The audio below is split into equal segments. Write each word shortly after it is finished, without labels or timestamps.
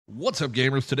What's up,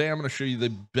 gamers? Today I'm going to show you the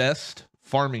best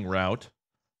farming route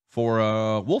for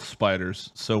wolf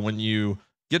spiders. So when you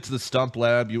get to the stump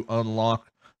lab, you unlock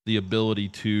the ability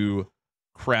to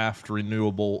craft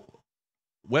renewable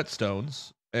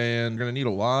whetstones, and you're going to need a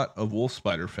lot of wolf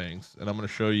spider fangs. And I'm going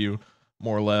to show you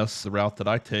more or less the route that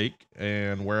I take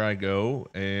and where I go,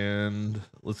 and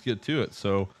let's get to it.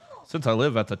 So since I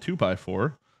live at the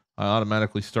 2x4, I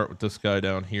automatically start with this guy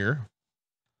down here.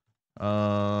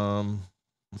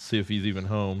 Let's see if he's even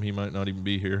home. He might not even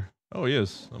be here. Oh, he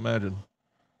is. Imagine.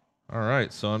 All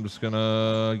right, so I'm just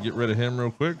gonna get rid of him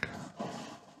real quick.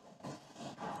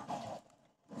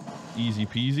 Easy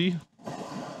peasy.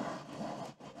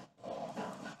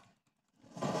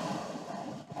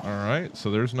 All right,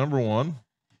 so there's number one.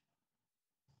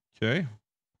 Okay.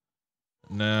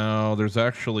 Now there's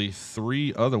actually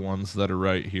 3 other ones that are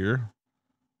right here,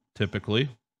 typically.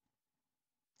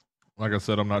 Like I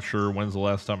said, I'm not sure when's the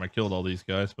last time I killed all these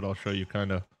guys, but I'll show you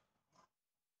kind of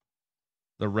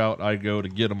the route I go to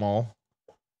get them all.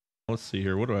 Let's see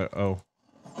here. What do I... Oh.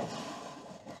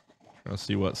 Trying to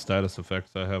see what status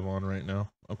effects I have on right now.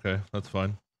 Okay, that's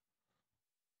fine.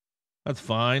 That's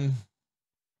fine.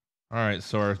 All right,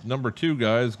 so our number 2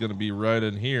 guy is going to be right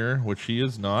in here, which he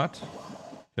is not.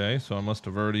 Okay, so I must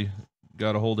have already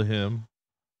got a hold of him.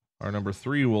 Our number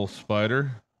 3 wolf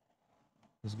spider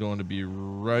is going to be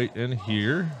right in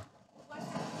here.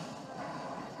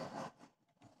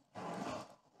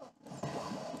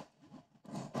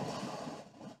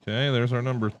 Okay, there's our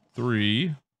number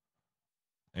 3.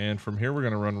 And from here, we're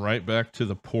going to run right back to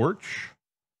the porch.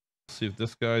 See if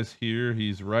this guy's here.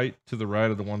 He's right to the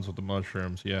right of the ones with the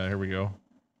mushrooms. Yeah, here we go.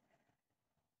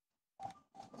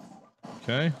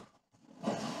 Okay.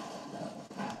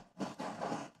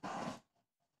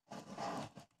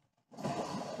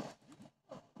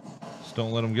 Just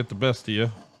don't let them get the best of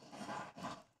you.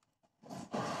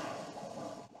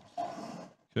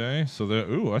 Okay, so there.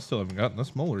 Ooh, I still haven't gotten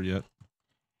this molar yet.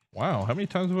 Wow, how many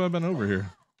times have I been over here?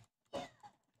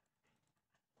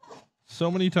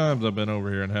 So many times I've been over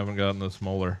here and haven't gotten this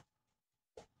molar.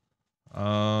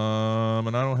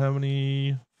 And I don't have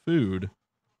any food.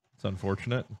 It's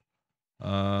unfortunate.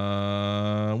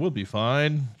 We'll be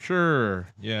fine. Sure.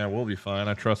 Yeah, we'll be fine.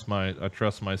 I trust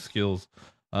my skills.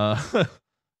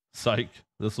 Psych.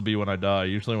 This will be when I die.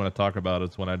 Usually when I talk about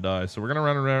it's when I die. So we're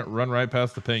gonna run right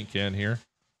past the paint can here.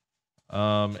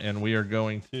 And we are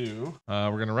going to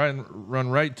we're gonna run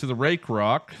right to the rake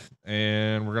rock,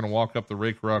 and we're gonna walk up the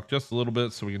rake rock just a little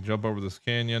bit so we can jump over this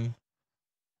canyon.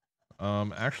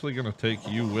 Actually gonna take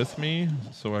you with me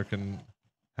so I can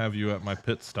have you at my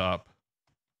pit stop,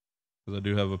 because I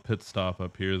do have a pit stop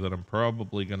up here that I'm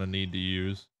probably gonna need to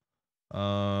use.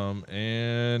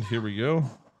 And here we go.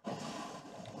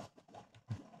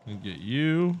 Get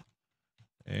you,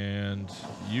 and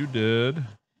you did.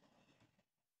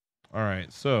 All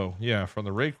right, so yeah, from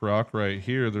the rake rock right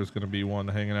here, there's going to be one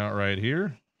hanging out right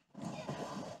here.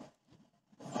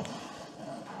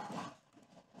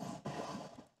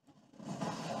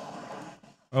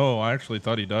 Oh, I actually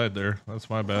thought he died there. That's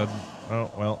my bad.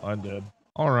 Oh, well, I'm dead.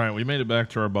 All right, we made it back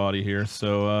to our body here.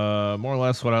 So more or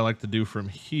less what I like to do from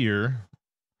here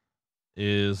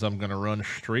is I'm going to run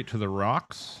straight to the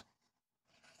rocks.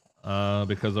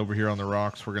 Because over here on the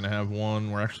rocks, we're going to have one.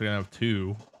 We're actually going to have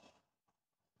 2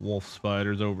 wolf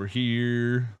spiders over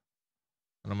here.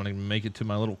 And I'm going to make it to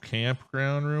my little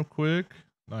campground real quick.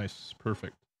 Nice.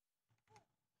 Perfect.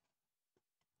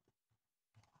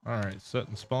 All right. Set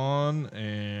and spawn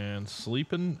and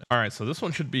sleeping. All right. So this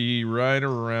one should be right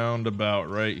around about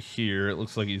right here. It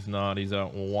looks like he's not. He's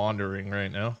out wandering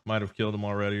right now. Might have killed him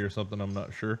already or something. I'm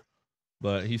not sure.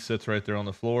 But he sits right there on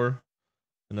the floor.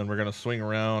 And then we're going to swing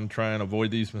around, try and avoid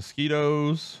these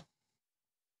mosquitoes.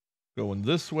 Going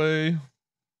this way.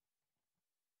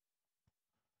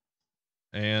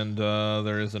 And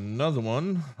there is another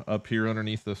one up here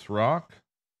underneath this rock.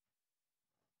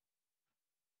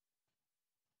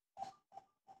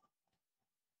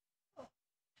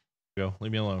 Go,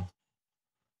 leave me alone.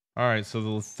 All right,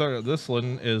 so this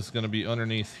one is going to be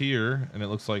underneath here, and it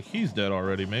looks like he's dead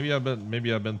already. Maybe I've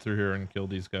been through here and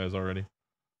killed these guys already.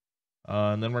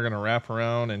 And then we're going to wrap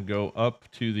around and go up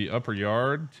to the upper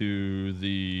yard to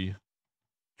the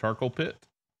charcoal pit.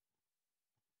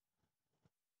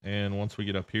 And once we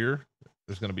get up here,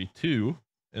 there's going to be 2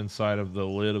 inside of the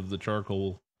lid of the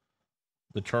charcoal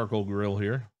grill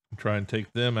here. Try and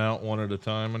take them out one at a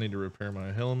time. I need to repair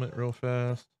my helmet real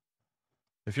fast.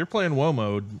 If you're playing WoW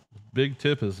mode, big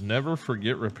tip is never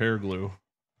forget repair glue.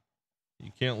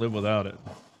 You can't live without it.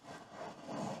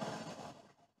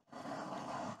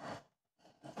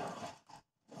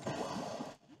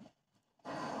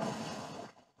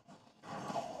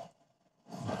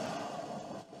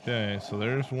 Okay, so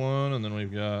there's one, and then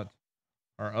we've got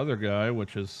our other guy,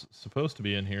 which is supposed to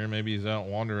be in here. Maybe he's out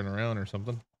wandering around or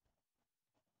something.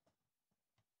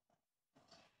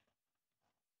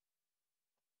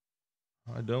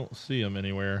 I don't see him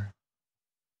anywhere.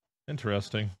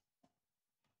 Interesting.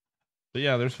 But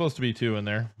yeah, there's supposed to be two in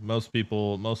there. Most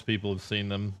people have seen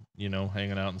them, you know,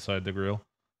 hanging out inside the grill.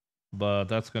 But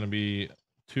that's going to be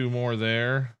two more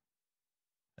there.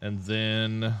 And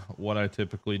then what I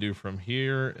typically do from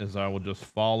here is I will just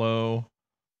follow.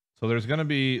 So there's going to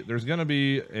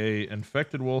be a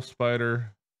infected wolf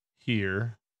spider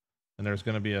here, and there's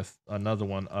going to be another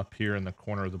one up here in the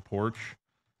corner of the porch.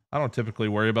 I don't typically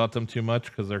worry about them too much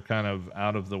because they're kind of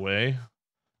out of the way.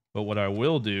 But what I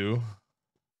will do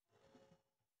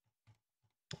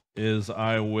is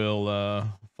I will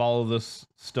follow this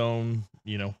stone,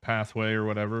 you know, pathway or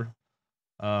whatever,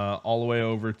 all the way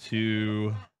over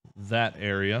to that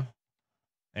area.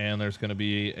 And there's going to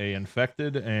be a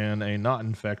infected and a not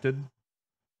infected.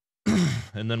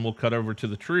 And then we'll cut over to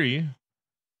the tree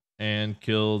and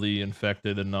kill the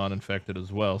infected and non-infected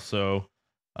as well. So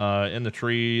in the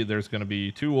tree, there's going to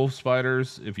be two wolf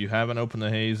spiders. If you haven't opened the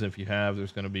haze, if you have,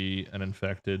 there's going to be an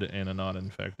infected and a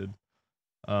non-infected.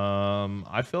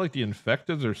 I feel like the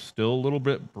infecteds are still a little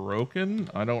bit broken.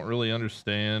 I don't really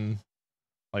understand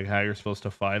like how you're supposed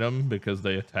to fight them because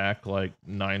they attack like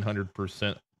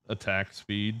 900% attack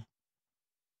speed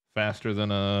faster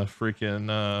than a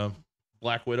freaking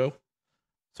Black Widow.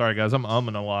 Sorry guys, I'm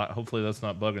umming a lot. Hopefully that's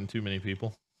not bugging too many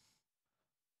people.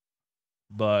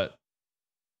 But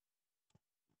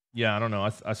yeah, I don't know.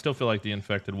 I still feel like the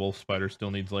infected wolf spider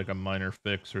still needs like a minor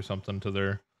fix or something to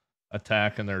their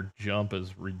attack, and their jump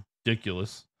is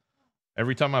ridiculous.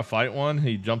 Every time I fight one,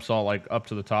 he jumps all like up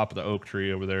to the top of the oak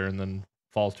tree over there and then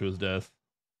falls to his death.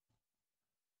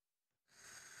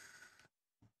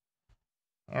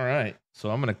 All right, so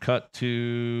I'm gonna cut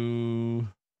to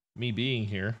me being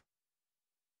here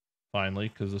finally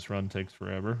because this run takes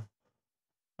forever.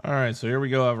 All right, so here we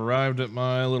go. I've arrived at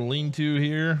my little lean-to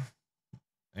here,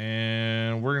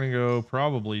 and we're gonna go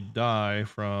probably die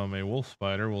from a wolf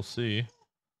spider. We'll see,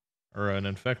 or an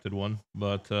infected one.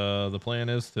 But the plan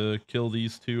is to kill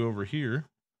these two over here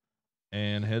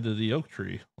and head to the oak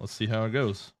tree. Let's see how it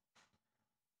goes.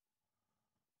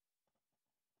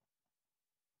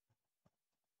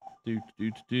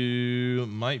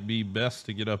 Might be best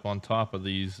to get up on top of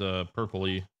these purple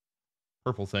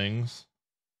things,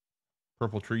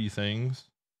 purple tree things,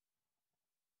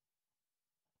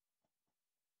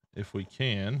 if we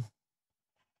can.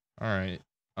 All right,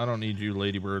 I don't need you,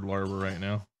 ladybird larva, right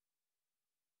now.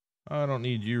 I don't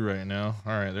need you right now.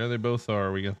 All right, there they both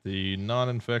are. We got the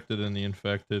non-infected and the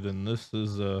infected, and this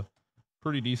is a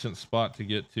pretty decent spot to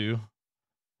get to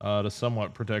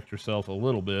somewhat protect yourself a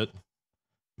little bit.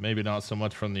 Maybe not so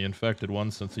much from the infected one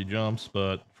since he jumps,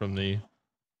 but from the...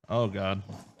 Oh god,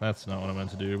 that's not what I meant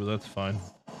to do, but that's fine.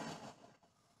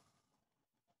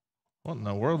 What in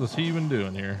the world is he even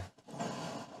doing here?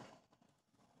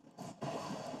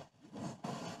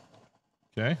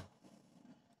 Okay.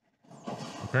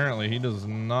 Apparently he does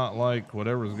not like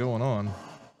whatever's going on.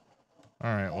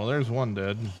 Alright, well there's one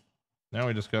dead. Now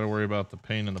we just gotta worry about the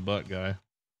pain in the butt guy.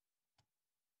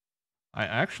 I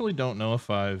actually don't know if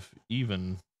I've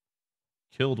even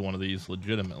killed one of these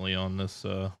legitimately on this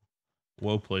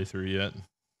WoW playthrough yet.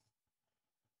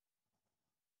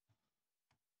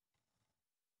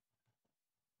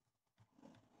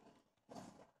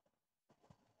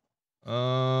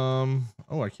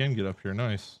 Oh, I can get up here.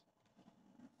 Nice.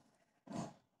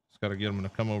 Just gotta get him to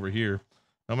come over here.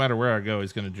 No matter where I go,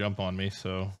 he's gonna jump on me,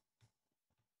 so.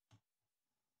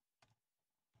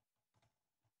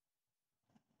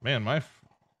 Man, my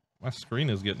screen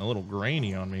is getting a little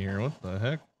grainy on me here. What the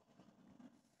heck?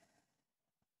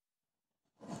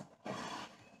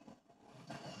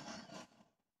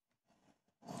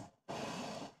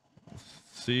 Let's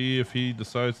see if he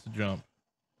decides to jump.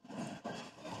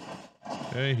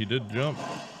 Okay, he did jump.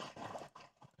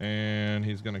 And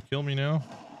he's gonna kill me now.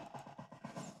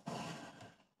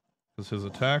 Because his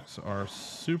attacks are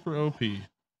super OP.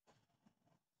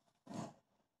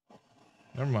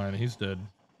 Never mind, he's dead.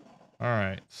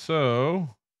 Alright, so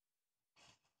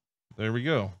there we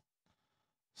go.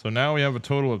 So now we have a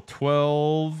total of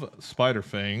 12 spider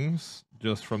fangs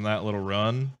just from that little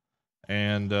run.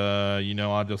 And, you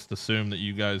know, I'll just assume that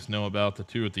you guys know about the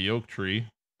two at the oak tree.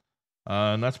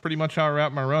 And that's pretty much how I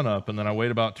wrap my run up. And then I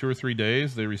wait about 2 or 3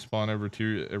 days. They respawn every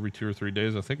 2 or 3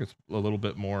 days. I think it's a little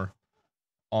bit more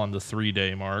on the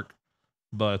 3-day mark.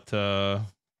 But,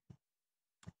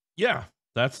 yeah,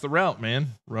 that's the route, man.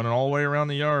 Running all the way around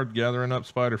the yard, gathering up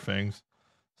spider fangs.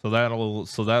 So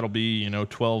that'll be,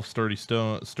 12 sturdy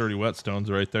whetstones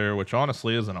right there, which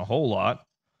honestly isn't a whole lot,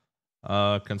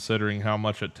 considering how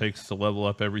much it takes to level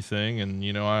up everything.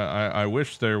 And I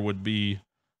wish there would be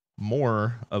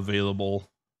more available,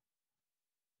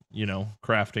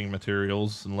 crafting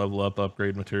materials and level up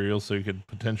upgrade materials, so you could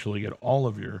potentially get all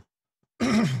of your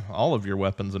all of your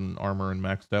weapons and armor and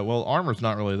maxed out. Well, armor's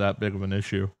not really that big of an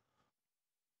issue.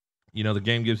 The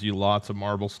game gives you lots of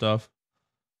marble stuff,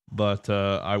 but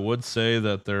I would say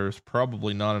that there's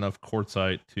probably not enough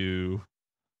quartzite to,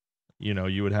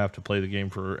 you would have to play the game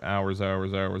for hours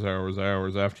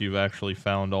after you've actually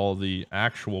found all the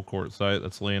actual quartzite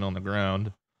that's laying on the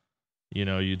ground.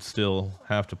 You'd still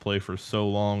have to play for so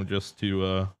long just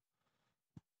to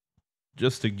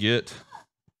get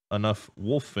enough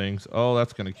wolf fangs. Oh,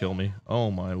 that's gonna kill me. Oh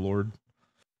my lord.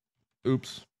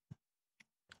 Oops.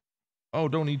 Oh,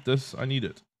 don't eat this. I need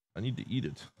it. I need to eat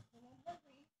it.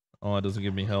 Oh, it doesn't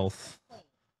give me health.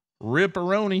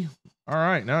 Ripperoni. All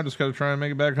right, now I just got to try and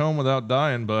make it back home without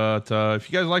dying. But if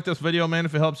you guys like this video, man,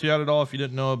 if it helps you out at all, if you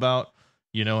didn't know about,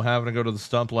 having to go to the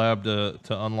stump lab to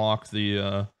unlock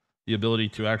the ability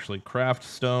to actually craft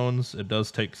stones, it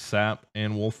does take sap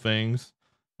and wolf fangs.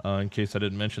 In case I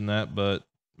didn't mention that, but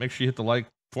make sure you hit the like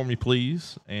for me,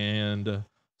 please, and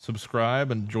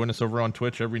subscribe and join us over on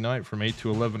Twitch every night from 8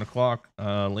 to 11 o'clock.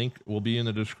 Link will be in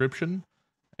the description.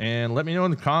 And let me know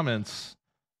in the comments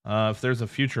if there's a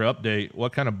future update,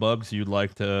 what kind of bugs you'd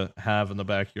like to have in the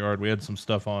backyard. We had some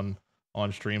stuff on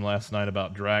stream last night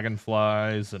about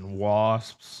dragonflies and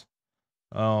wasps.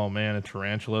 Oh man, and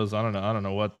tarantulas. I don't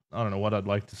know what I'd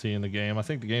like to see in the game. I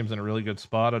think the game's in a really good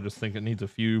spot. I just think it needs a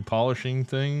few polishing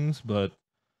things, but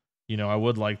I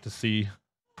would like to see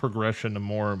progression to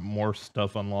more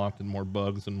stuff unlocked and more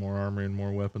bugs and more armor and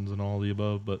more weapons and all the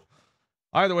above. But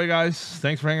either way, guys,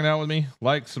 thanks for hanging out with me.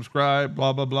 Like, subscribe,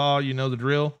 blah blah blah. You know the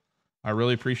drill. I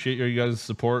really appreciate you guys'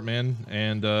 support, man,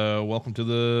 and welcome to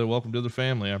the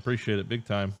family. I appreciate it big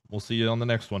time. We'll see you on the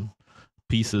next one.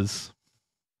 Pieces.